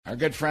Our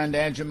good friend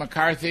Andrew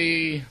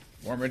McCarthy,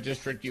 former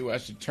district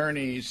U.S.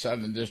 Attorney,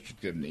 Southern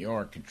District of New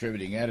York,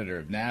 contributing editor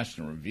of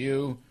National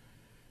Review.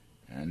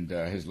 And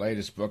his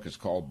latest book is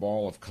called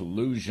Ball of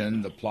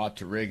Collusion, The Plot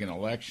to Rig an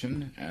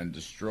Election and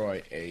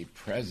Destroy a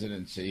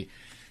Presidency.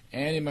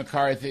 Andy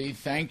McCarthy,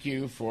 thank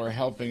you for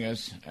helping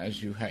us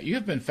as you have. You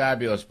have been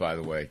fabulous, by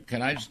the way.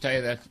 Can I just tell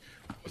you that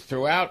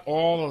throughout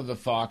all of the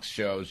Fox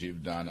shows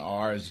you've done,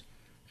 ours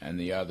and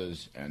the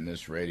others, and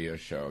this radio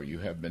show, you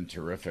have been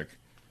terrific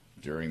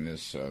during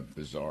this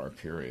bizarre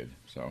period.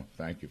 So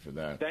thank you for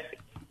that.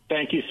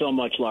 Thank you so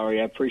much, Larry.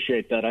 I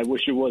appreciate that. I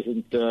wish it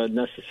wasn't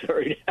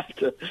necessary to have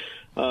to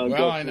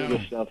go through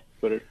this stuff.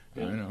 But I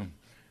know.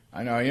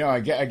 You know, I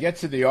get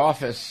to the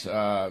office,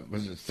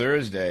 was it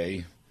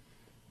Thursday,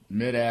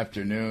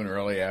 mid-afternoon,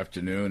 early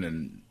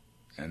afternoon,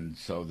 and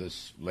so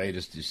this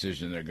latest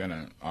decision, they're going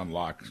to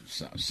unlock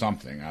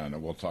something. I don't know.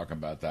 We'll talk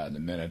about that in a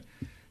minute.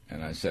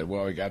 And I said,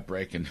 well, we got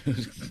breaking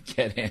news.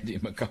 Get Andy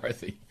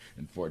McCarthy.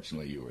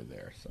 Unfortunately, you were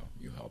there, so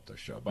you helped our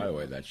show. By the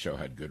way, that show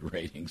had good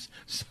ratings,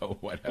 so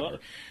whatever.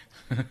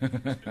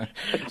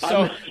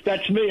 Well,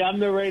 that's me. I'm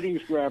the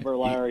ratings grabber,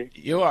 Larry.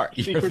 You are.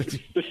 The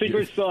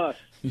secret sauce.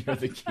 You're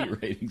the key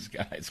ratings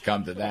guy. It's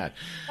come to that.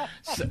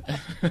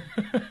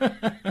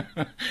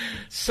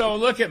 So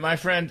look at my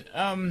friend.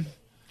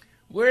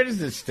 Where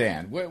does it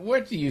stand?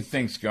 What do you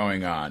think's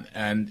going on?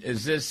 And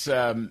is this,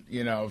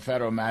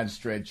 federal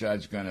magistrate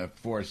judge going to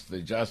force the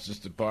Justice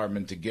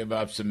Department to give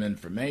up some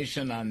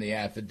information on the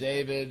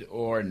affidavit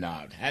or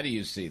not? How do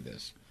you see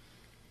this?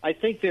 I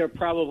think they're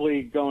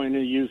probably going to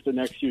use the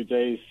next few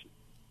days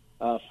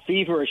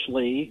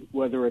feverishly,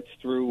 whether it's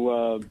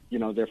through,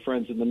 their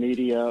friends in the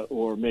media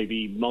or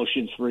maybe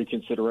motions for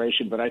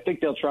reconsideration. But I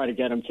think they'll try to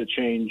get him to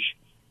change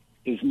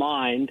his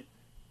mind.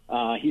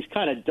 He's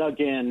kind of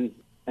dug in.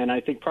 And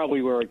I think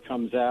probably where it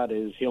comes out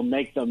is he'll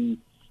make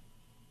them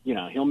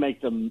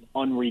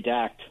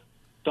unredact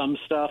some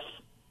stuff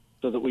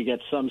so that we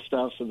get some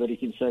stuff so that he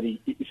can say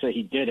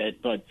he did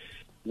it. But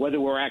whether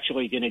we're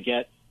actually going to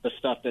get the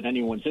stuff that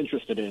anyone's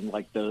interested in,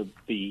 like the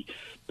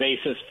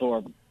basis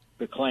for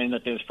the claim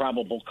that there's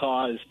probable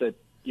cause that,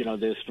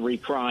 there's 3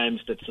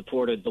 crimes that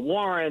supported the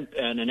warrant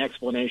and an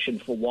explanation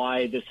for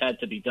why this had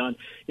to be done.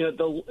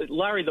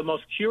 Larry, the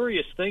most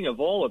curious thing of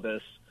all of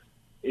this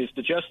is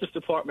the Justice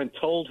Department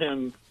told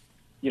him,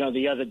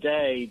 the other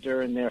day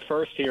during their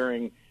first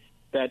hearing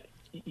that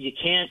you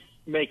can't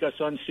make us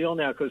unseal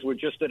now because we're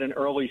just at an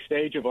early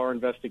stage of our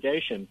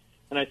investigation.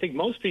 And I think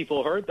most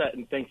people heard that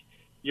and think,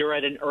 you're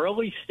at an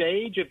early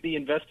stage of the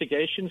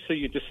investigation, so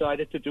you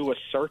decided to do a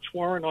search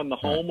warrant on the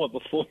home of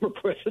a former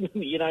president of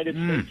the United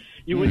States.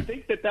 You would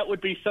think that would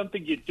be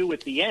something you'd do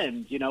at the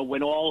end,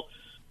 when all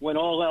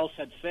else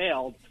had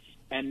failed,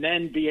 and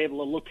then be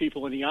able to look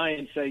people in the eye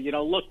and say,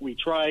 look, we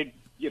tried,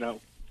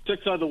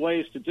 6 other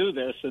ways to do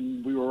this,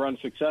 and we were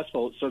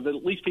unsuccessful, so that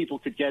at least people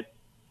could get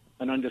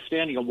an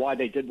understanding of why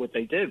they did what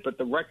they did. But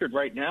the record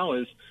right now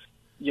is,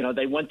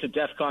 they went to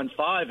DEFCON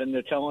 5, and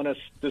they're telling us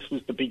this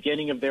was the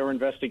beginning of their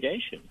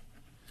investigation.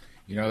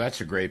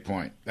 That's a great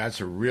point.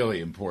 That's a really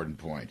important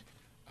point.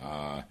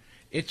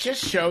 It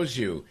just shows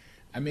you,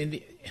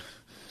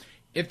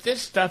 if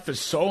this stuff is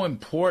so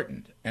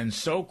important and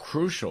so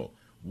crucial,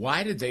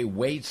 why did they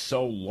wait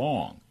so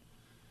long?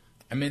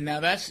 Now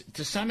that's,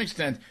 to some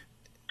extent...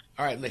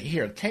 All right,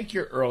 here, take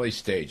your early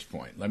stage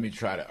point. Let me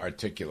try to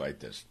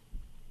articulate this.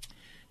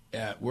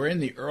 We're in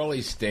the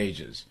early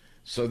stages.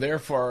 So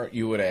therefore,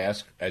 you would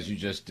ask, as you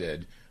just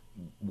did,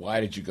 why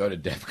did you go to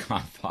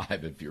DEFCON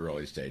 5 if you're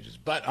early stages?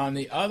 But on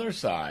the other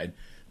side,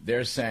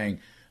 they're saying,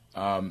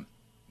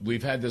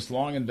 we've had this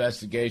long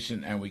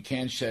investigation and we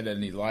can't shed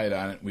any light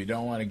on it. We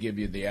don't want to give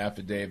you the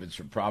affidavits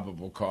for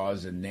probable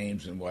cause and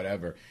names and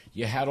whatever.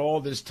 You had all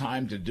this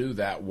time to do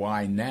that.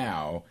 Why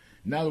now?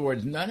 In other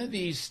words, none of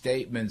these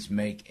statements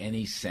make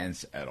any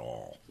sense at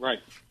all. Right.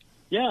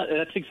 Yeah,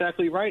 that's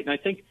exactly right. And I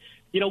think,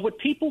 what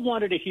people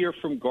wanted to hear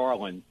from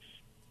Garland,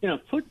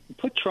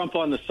 put Trump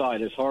on the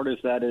side, as hard as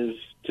that is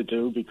to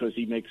do, because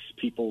he makes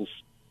people's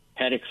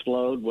head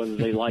explode, whether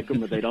they like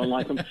him or they don't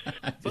like him.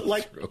 But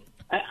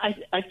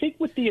I think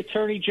with the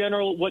Attorney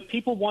General, what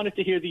people wanted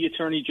to hear the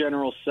Attorney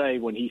General say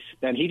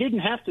and he didn't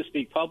have to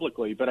speak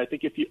publicly, but I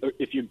think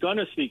if you're going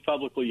to speak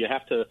publicly, you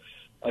have to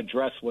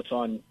address what's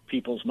on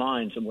people's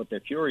minds and what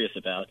they're curious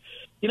about.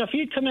 If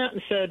he had come out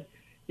and said,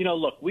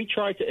 look, we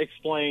tried to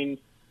explain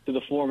to the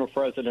former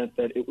president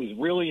that it was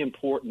really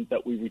important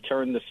that we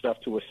return this stuff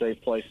to a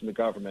safe place in the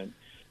government.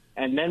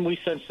 And then we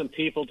sent some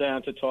people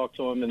down to talk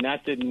to him, and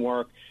that didn't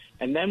work.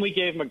 And then we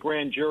gave him a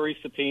grand jury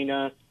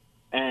subpoena,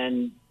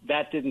 and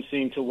that didn't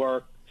seem to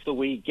work. So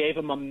we gave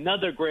him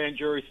another grand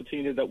jury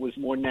subpoena that was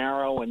more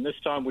narrow, and this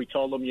time we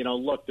told him,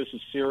 look, this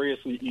is serious.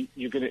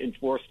 You're going to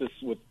enforce this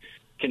with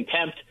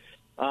contempt.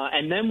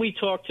 And then we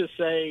talked to,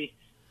 say,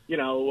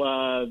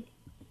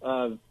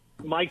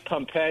 Mike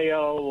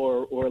Pompeo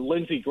or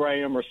Lindsey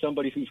Graham or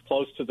somebody who's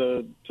close to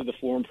the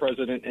former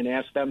president and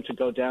asked them to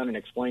go down and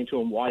explain to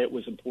him why it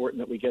was important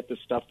that we get this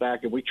stuff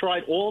back. And we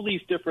tried all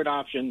these different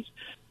options,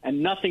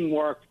 and nothing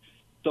worked.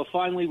 So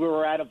finally we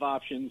were out of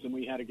options, and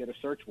we had to get a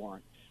search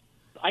warrant.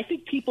 I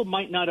think people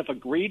might not have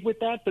agreed with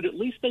that, but at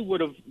least they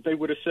would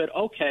have said,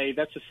 okay,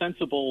 that's a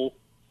sensible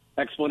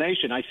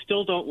explanation. I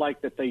still don't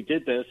like that they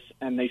did this,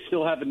 and they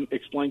still haven't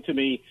explained to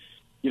me,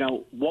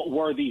 what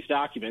were these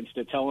documents.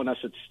 They're telling us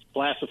it's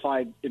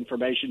classified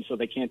information, so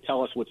they can't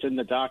tell us what's in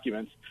the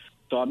documents.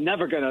 So I'm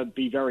never going to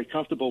be very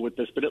comfortable with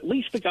this, but at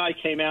least the guy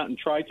came out and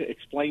tried to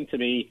explain to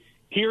me,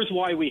 here's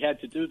why we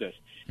had to do this.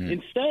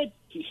 Instead,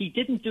 he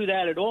didn't do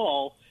that at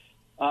all.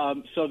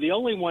 So the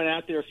only one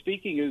out there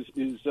speaking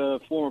is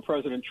former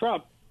President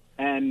Trump.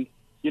 And,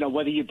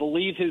 whether you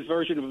believe his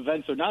version of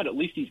events or not, at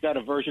least he's got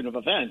a version of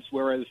events,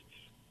 whereas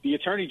the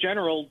Attorney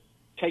General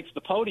takes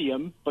the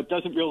podium but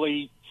doesn't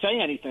really say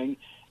anything.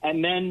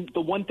 And then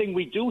the one thing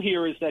we do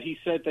hear is that he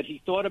said that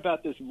he thought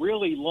about this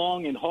really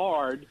long and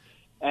hard,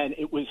 and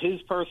it was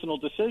his personal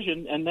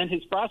decision. And then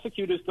his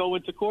prosecutors go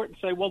into court and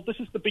say, well, this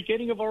is the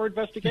beginning of our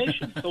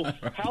investigation. So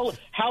right.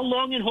 how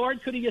long and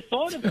hard could he have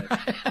thought of it?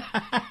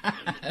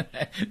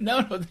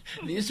 No,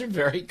 these are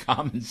very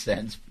common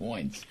sense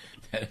points.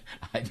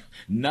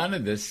 None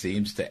of this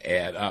seems to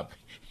add up.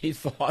 He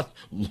thought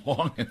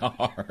long and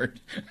hard,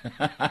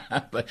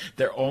 but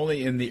they're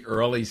only in the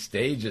early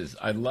stages.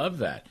 I love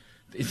that.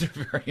 These are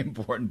very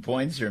important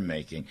points you're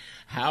making.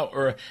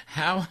 How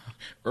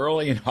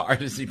early and hard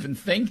has he been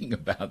thinking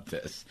about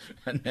this?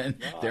 And then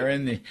they're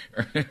in the...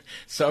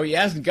 So he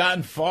hasn't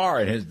gotten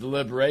far in his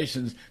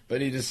deliberations,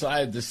 but he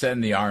decided to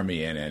send the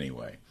army in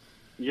anyway.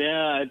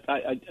 Yeah,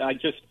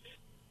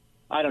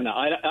 I don't know.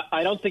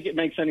 I don't think it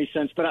makes any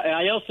sense. But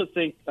I also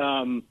think,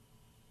 for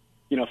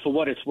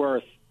what it's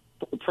worth,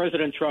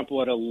 President Trump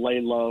ought to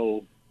lay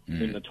low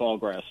in the tall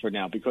grass for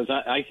now, because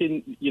I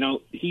can,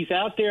 he's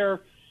out there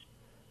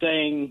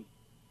saying,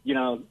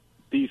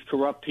 these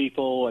corrupt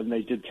people and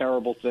they did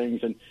terrible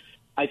things. And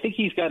I think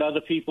he's got other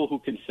people who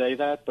can say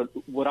that. But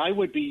what I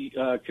would be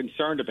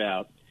concerned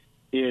about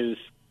is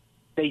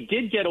they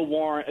did get a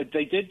warrant.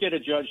 They did get a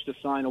judge to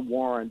sign a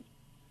warrant,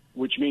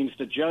 which means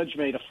the judge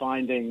made a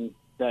finding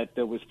that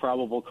there was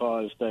probable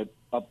cause that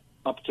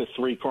up to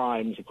 3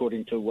 crimes,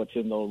 according to what's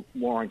in the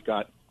warrant,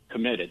 got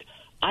committed.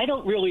 I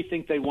don't really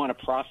think they want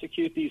to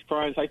prosecute these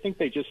crimes. I think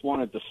they just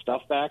wanted the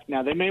stuff back.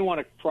 Now, they may want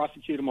to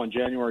prosecute them on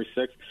January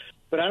 6th,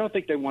 but I don't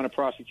think they want to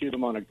prosecute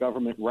them on a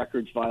government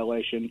records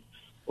violation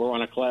or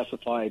on a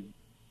classified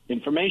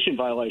information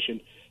violation.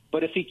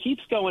 But if he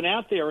keeps going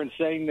out there and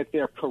saying that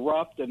they're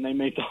corrupt and they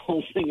made the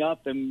whole thing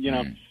up,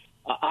 and,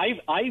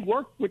 I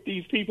worked with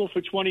these people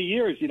for 20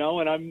 years,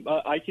 and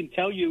I can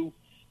tell you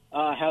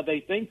how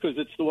they think, because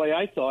it's the way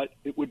I thought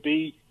it would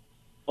be.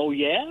 Oh,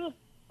 yeah?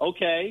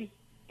 Okay.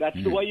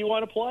 That's the way you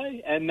want to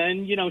play? And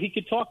then, he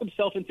could talk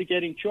himself into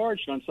getting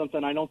charged on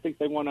something I don't think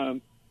they want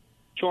to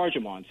charge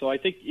him on. So I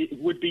think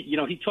it would be,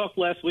 he talked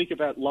last week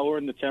about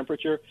lowering the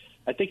temperature.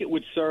 I think it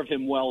would serve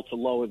him well to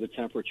lower the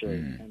temperature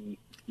and,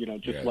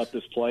 just let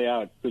this play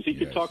out, because he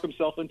could talk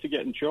himself into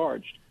getting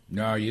charged.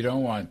 No, you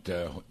don't want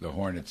the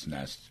hornet's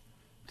nest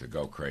to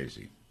go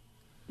crazy.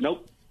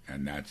 Nope.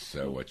 And that's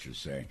what you're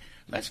saying.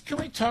 Can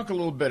we talk a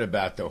little bit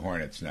about the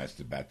hornet's nest,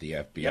 about the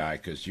FBI?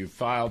 Because you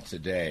filed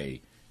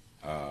today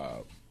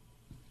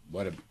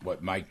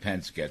what Mike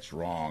Pence gets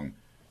wrong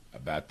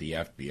about the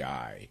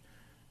FBI.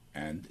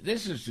 And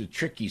this is a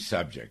tricky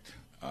subject.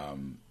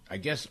 I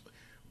guess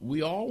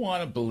we all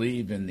want to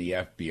believe in the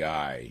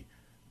FBI,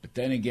 but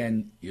then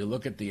again, you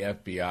look at the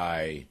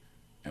FBI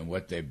and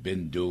what they've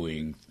been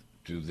doing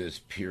through this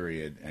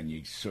period, and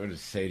you sort of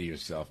say to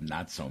yourself,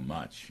 not so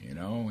much,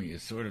 You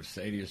sort of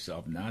say to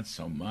yourself, not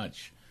so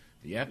much.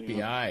 The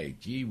FBI,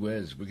 gee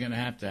whiz, we're going to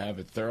have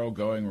a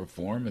thoroughgoing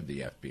reform of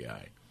the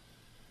FBI.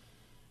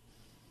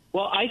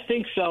 Well, I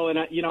think so, and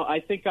I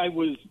think I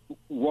was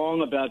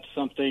wrong about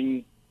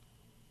something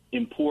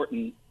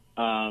important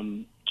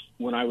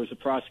when I was a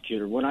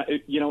prosecutor. When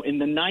in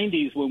the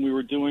 90s, when we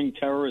were doing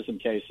terrorism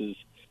cases,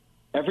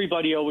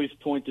 everybody always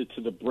pointed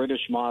to the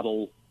British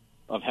model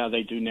of how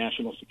they do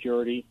national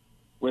security,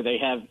 where they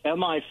have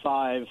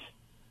MI5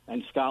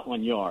 and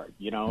Scotland Yard,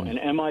 and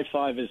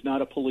MI5 is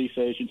not a police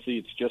agency.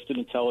 It's just an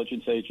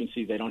intelligence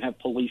agency. They don't have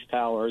police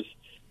powers.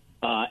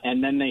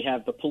 And then they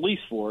have the police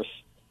force,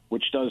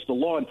 which does the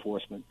law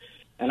enforcement.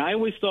 And I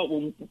always thought,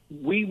 well,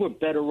 we were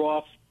better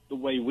off the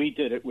way we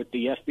did it, with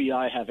the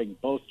FBI having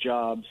both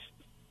jobs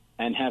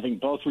and having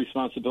both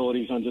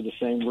responsibilities under the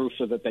same roof,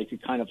 so that they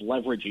could kind of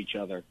leverage each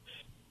other.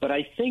 But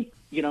I think,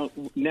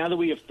 now that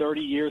we have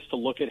 30 years to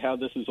look at how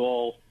this is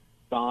all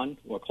gone,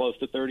 or close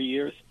to 30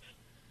 years,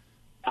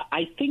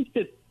 I think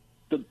that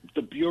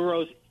the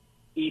Bureau's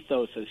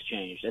ethos has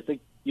changed. I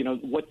think,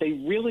 what they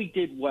really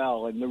did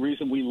well, and the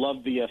reason we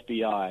love the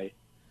FBI,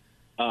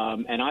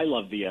 and I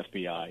love the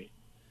FBI,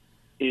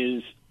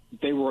 is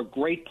they were a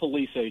great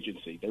police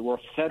agency. They were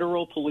a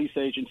federal police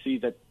agency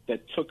that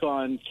took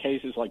on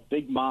cases like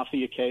big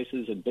mafia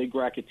cases and big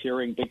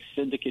racketeering, big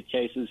syndicate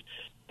cases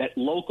that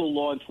local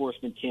law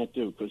enforcement can't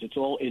do, because it's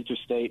all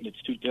interstate and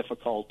it's too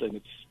difficult and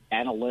it's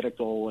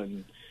analytical,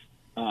 and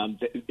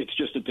it's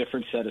just a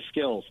different set of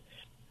skills.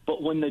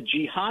 But when the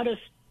jihadist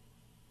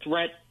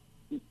threat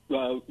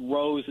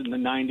rose in the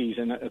 90s,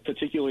 and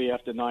particularly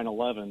after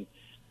 9/11,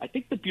 I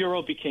think the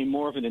Bureau became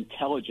more of an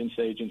intelligence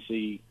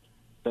agency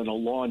than a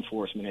law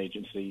enforcement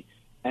agency.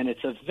 And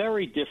it's a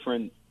very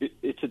different,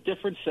 it's a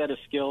different set of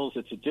skills.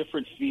 It's a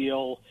different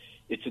feel.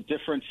 It's a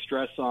different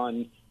stress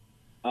on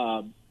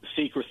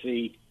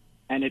secrecy.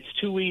 And it's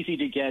too easy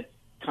to get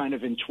kind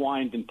of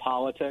entwined in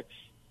politics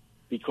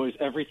because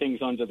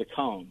everything's under the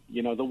cone.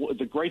 You know,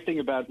 the great thing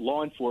about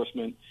law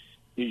enforcement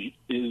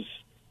is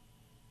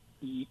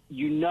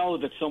you know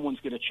that someone's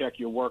going to check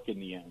your work in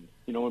the end.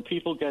 You know, when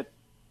people get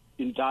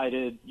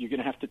indicted, you're going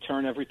to have to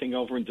turn everything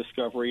over in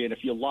discovery. And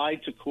if you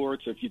lied to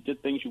courts or if you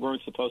did things you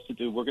weren't supposed to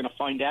do, we're going to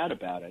find out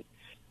about it.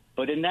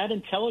 But in that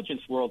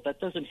intelligence world,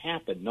 that doesn't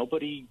happen.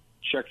 Nobody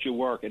checks your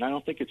work. And I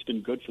don't think it's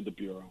been good for the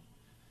Bureau.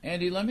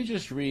 Andy, let me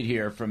just read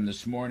here from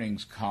this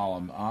morning's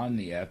column on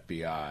the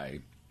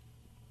FBI.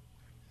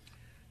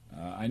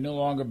 I no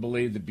longer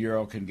believe the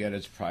Bureau can get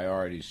its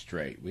priorities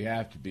straight. We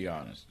have to be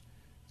honest.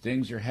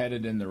 Things are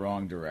headed in the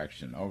wrong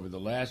direction. Over the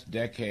last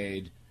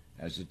decade,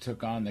 as it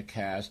took on the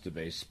cast of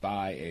a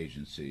spy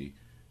agency,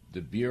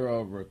 the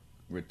Bureau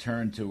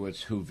returned to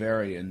its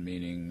Hooverian,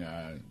 meaning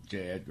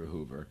J. Edgar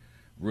Hoover,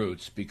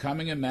 roots,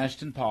 becoming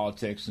enmeshed in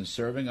politics and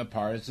serving a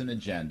partisan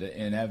agenda,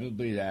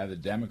 inevitably that of the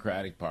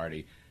Democratic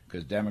Party,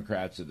 because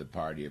Democrats are the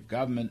party of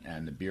government,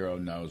 and the Bureau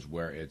knows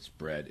where its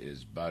bread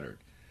is buttered.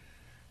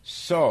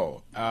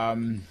 So,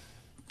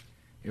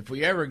 if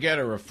we ever get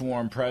a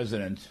reform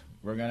president,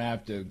 we're going to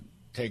have to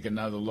take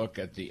another look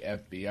at the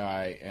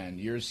FBI, and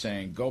you're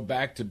saying go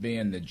back to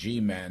being the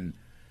G-men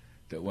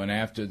that went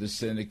after the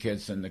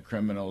syndicates and the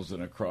criminals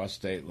and across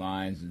state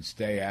lines and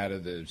stay out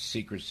of the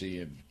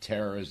secrecy of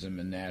terrorism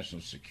and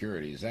national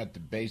security. Is that the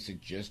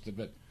basic gist of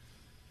it?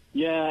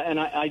 Yeah, and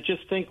I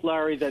just think,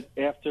 Larry, that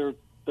after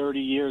 30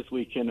 years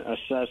we can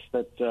assess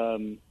that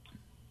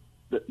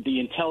the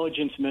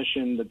intelligence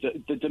mission,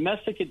 the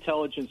domestic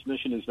intelligence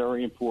mission is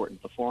very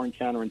important. The foreign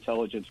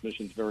counterintelligence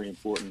mission is very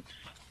important.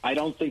 I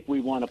don't think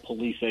we want a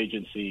police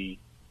agency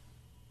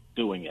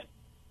doing it.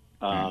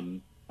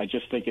 I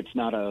just think it's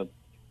not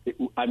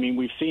I mean,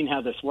 we've seen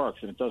how this works,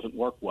 and it doesn't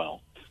work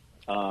well.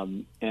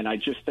 And I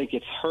just think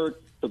it's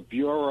hurt the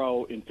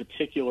Bureau in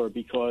particular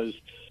because,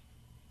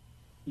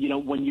 you know,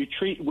 when you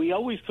we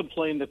always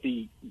complain that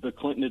the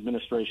Clinton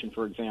administration,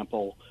 for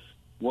example,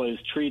 was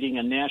treating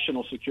a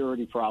national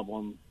security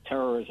problem,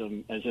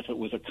 terrorism, as if it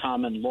was a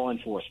common law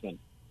enforcement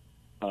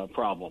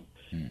problem.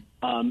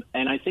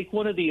 And I think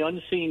one of the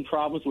unseen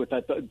problems with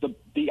that,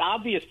 the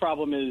obvious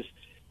problem is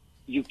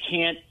you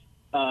can't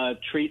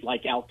treat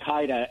like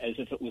Al-Qaeda as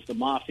if it was the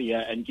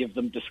mafia and give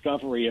them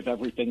discovery of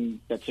everything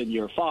that's in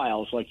your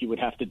files like you would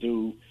have to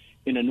do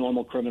in a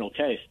normal criminal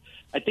case.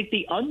 I think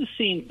the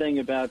unseen thing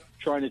about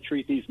trying to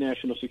treat these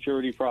national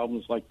security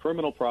problems like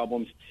criminal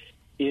problems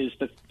is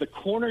the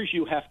corners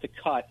you have to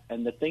cut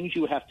and the things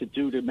you have to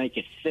do to make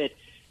it fit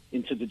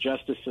into the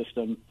justice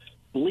system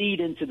bleed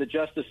into the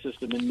justice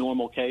system in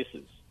normal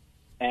cases.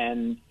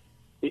 And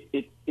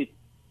if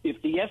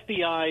the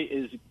FBI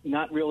is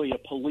not really a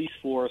police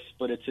force,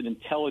 but it's an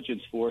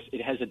intelligence force,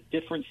 it has a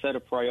different set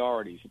of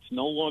priorities. It's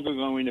no longer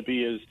going to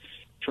be as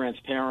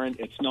transparent.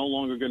 It's no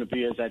longer going to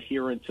be as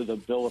adherent to the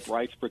Bill of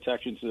Rights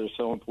protections that are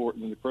so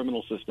important in the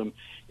criminal system.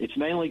 It's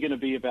mainly going to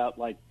be about,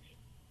 like,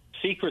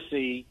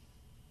 secrecy.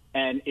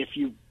 And if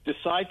you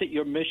decide that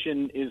your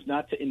mission is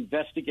not to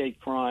investigate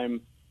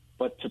crime,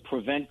 but to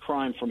prevent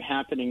crime from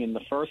happening in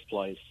the first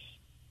place,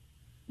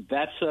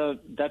 that's a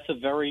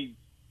very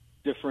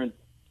different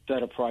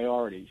set of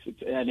priorities.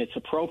 And it's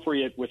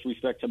appropriate with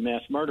respect to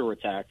mass murder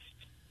attacks,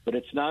 but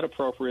it's not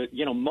appropriate.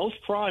 You know, most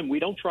crime, we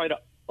don't try to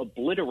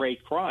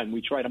obliterate crime.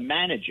 We try to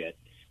manage it,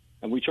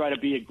 and we try to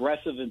be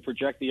aggressive and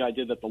project the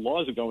idea that the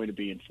laws are going to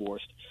be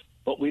enforced.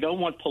 But we don't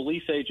want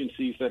police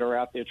agencies that are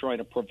out there trying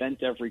to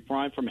prevent every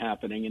crime from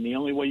happening. And the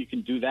only way you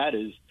can do that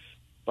is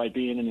by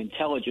being an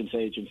intelligence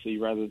agency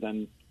rather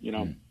than, you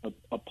know,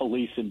 a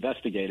police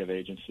investigative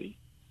agency.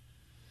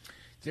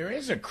 There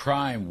is a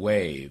crime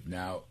wave.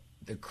 Now,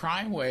 the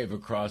crime wave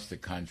across the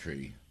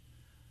country,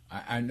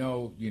 I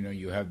know, you know,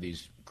 you have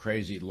these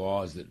crazy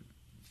laws that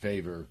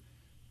favor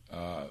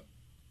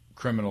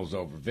criminals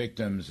over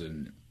victims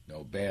and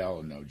no bail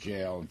and no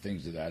jail and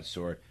things of that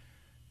sort.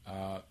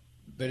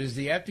 But is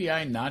the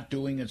FBI not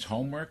doing its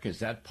homework? Is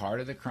that part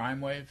of the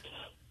crime wave?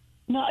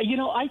 No, you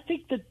know, I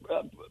think that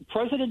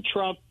President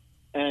Trump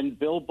and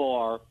Bill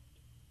Barr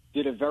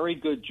did a very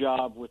good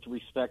job with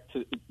respect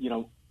to, you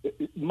know,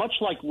 much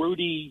like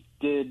Rudy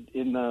did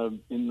in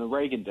the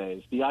Reagan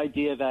days, the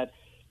idea that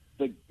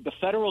the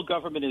federal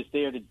government is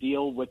there to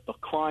deal with the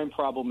crime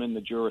problem in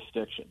the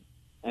jurisdiction.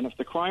 And if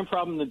the crime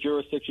problem in the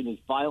jurisdiction is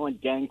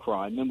violent gang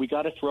crime, then we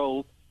got to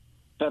throw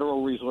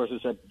federal resources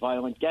at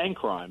violent gang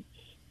crime.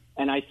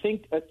 And I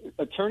think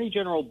Attorney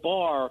General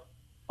Barr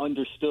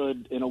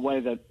understood in a way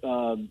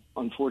that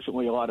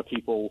unfortunately a lot of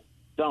people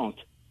don't,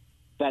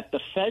 that the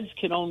feds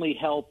can only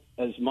help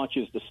as much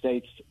as the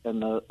states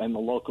and the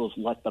locals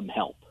let them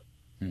help.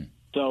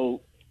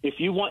 So if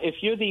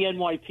you're the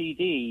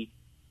NYPD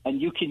and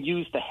you can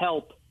use the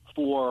help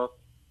for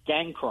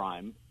gang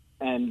crime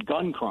and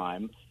gun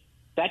crime,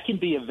 that can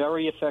be a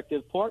very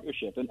effective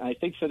partnership. And I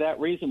think for that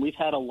reason, we've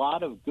had a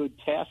lot of good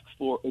task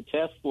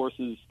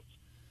forces,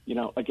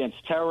 against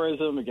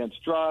terrorism,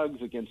 against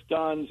drugs, against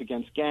guns,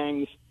 against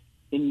gangs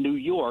in New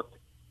York,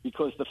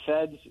 because the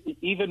feds,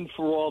 even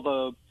for all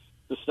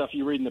the stuff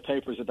you read in the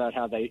papers about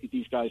how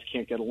these guys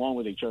can't get along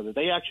with each other,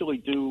 they actually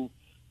do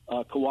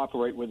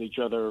cooperate with each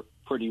other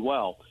pretty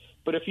well.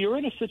 But if you're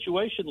in a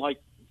situation like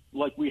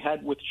we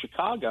had with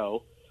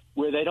Chicago,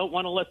 where they don't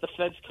want to let the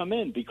feds come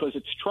in because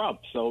it's Trump,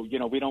 so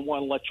we don't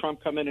want to let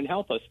Trump come in and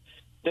help us,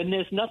 then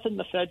there's nothing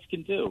the feds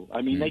can do.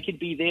 I mean, they can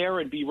be there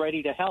and be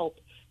ready to help,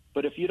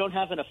 but if you don't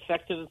have an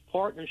effective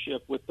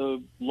partnership with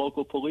the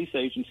local police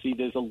agency,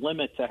 there's a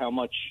limit to how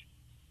much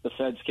the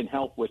feds can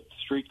help with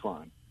street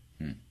crime.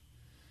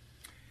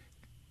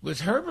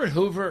 Was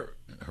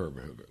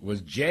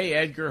was J.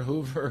 Edgar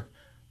Hoover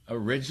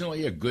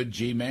originally a good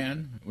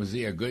G-man? Was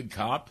he a good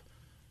cop?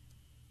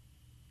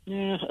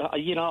 Yeah,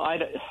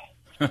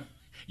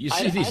 You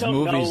see these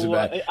movies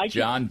about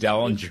John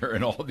Dellinger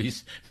and all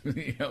these,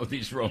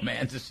 these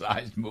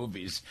romanticized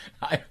movies.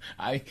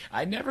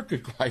 I never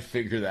could quite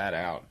figure that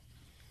out.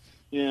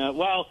 Yeah,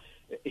 well,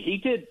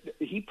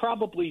 he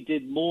probably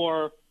did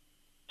more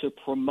to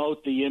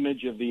promote the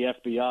image of the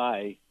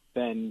FBI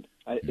than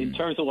in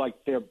terms of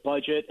like their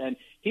budget. And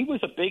he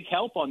was a big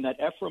help on that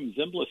Ephraim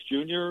Zimbalist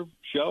Jr.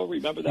 show.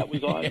 Remember that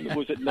was on? Yeah.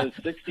 Was it in the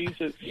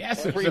 60s?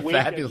 Yes, every it was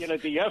week,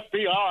 fabulous. the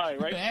FBI,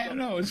 right? Yeah,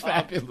 no, it was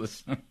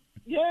fabulous.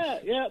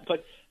 Yeah,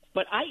 but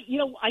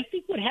I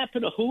think what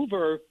happened to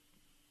Hoover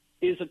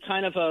is a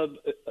kind of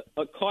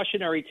a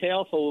cautionary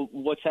tale for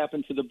what's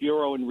happened to the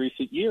Bureau in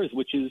recent years,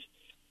 which is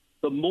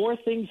the more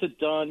things are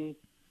done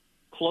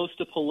close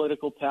to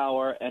political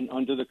power and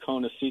under the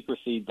cone of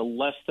secrecy, the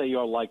less they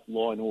are like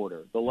law and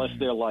order, the less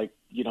they're like,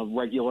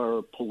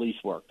 regular police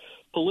work.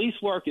 Police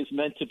work is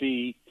meant to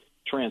be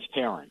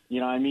transparent.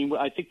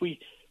 I think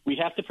we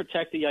have to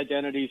protect the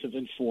identities of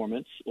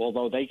informants,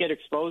 although they get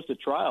exposed at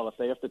trial. If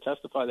they have to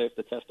testify, they have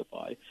to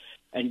testify.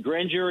 And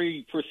grand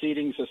jury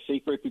proceedings are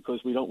secret because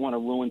we don't want to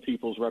ruin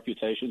people's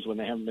reputations when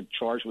they haven't been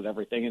charged with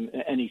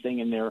anything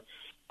and they're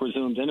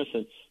presumed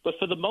innocent. But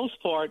for the most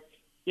part,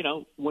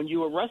 when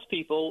you arrest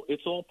people,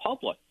 it's all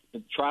public.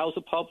 The trials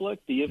are public.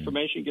 The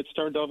information gets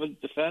turned over to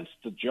defense.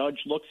 The judge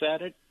looks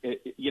at it.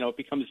 It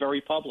becomes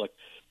very public.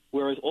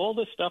 Whereas all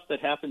the stuff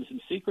that happens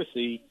in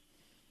secrecy,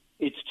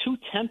 it's too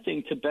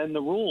tempting to bend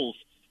the rules.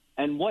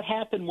 And what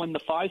happened when the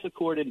FISA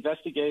court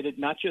investigated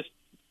not just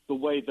the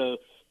way the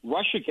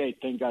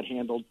Russiagate thing got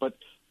handled, but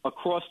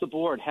across the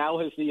board, how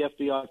has the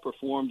FBI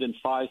performed in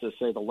FISA,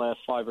 say, the last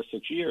 5 or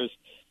 6 years?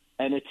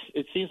 And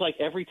it seems like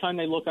every time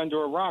they look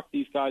under a rock,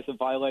 these guys are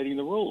violating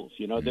the rules.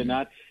 They're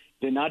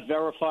not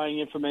verifying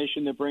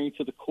information they're bringing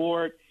to the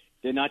court.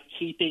 They're not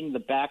keeping the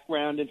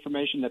background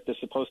information that they're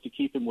supposed to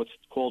keep in what's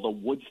called a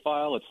Woods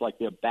file. It's like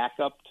their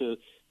backup to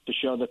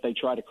show that they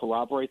try to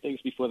corroborate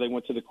things before they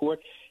went to the court.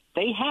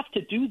 They have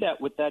to do that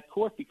with that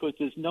court because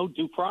there's no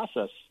due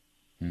process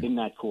in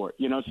that court.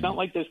 It's not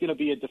like there's going to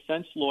be a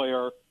defense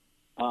lawyer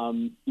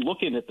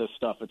looking at this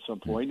stuff at some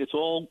point. It's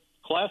all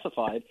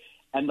classified,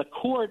 and the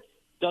court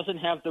doesn't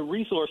have the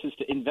resources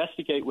to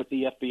investigate what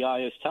the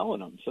FBI is telling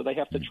them, so they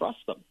have to trust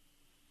them.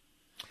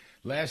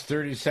 Last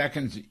 30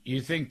 seconds, you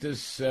think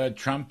this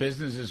Trump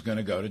business is going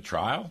to go to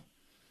trial?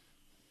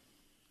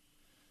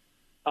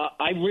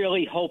 I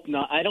really hope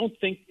not. I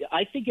think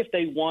if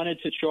they wanted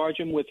to charge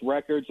him with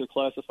records or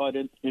classified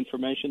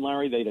information,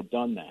 Larry, they'd have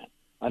done that.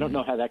 I don't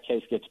know how that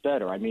case gets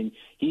better. I mean,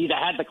 he either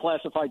had the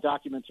classified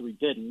documents or he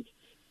didn't,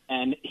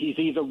 and he's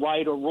either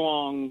right or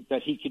wrong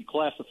that he could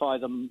classify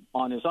them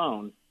on his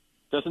own.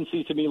 Doesn't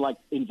seem to me like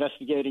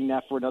investigating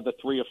that for another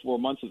 3 or 4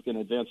 months is going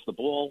to advance the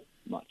ball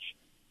much.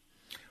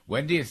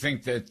 When do you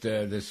think that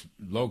this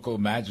local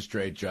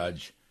magistrate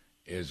judge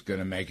is going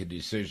to make a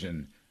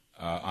decision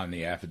on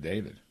the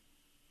affidavit?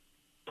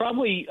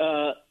 Probably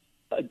a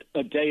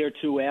day or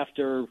two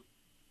after,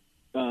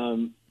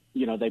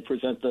 they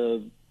present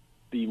the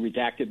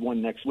redacted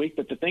one next week.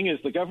 But the thing is,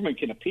 the government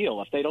can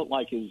appeal if they don't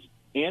like his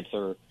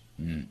answer.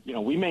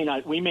 We may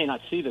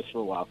not see this for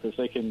a while because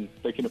they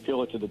can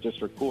appeal it to the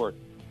district court.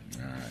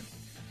 All right.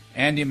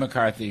 Andy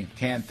McCarthy,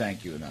 can't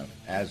thank you enough.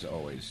 As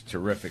always,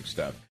 terrific stuff.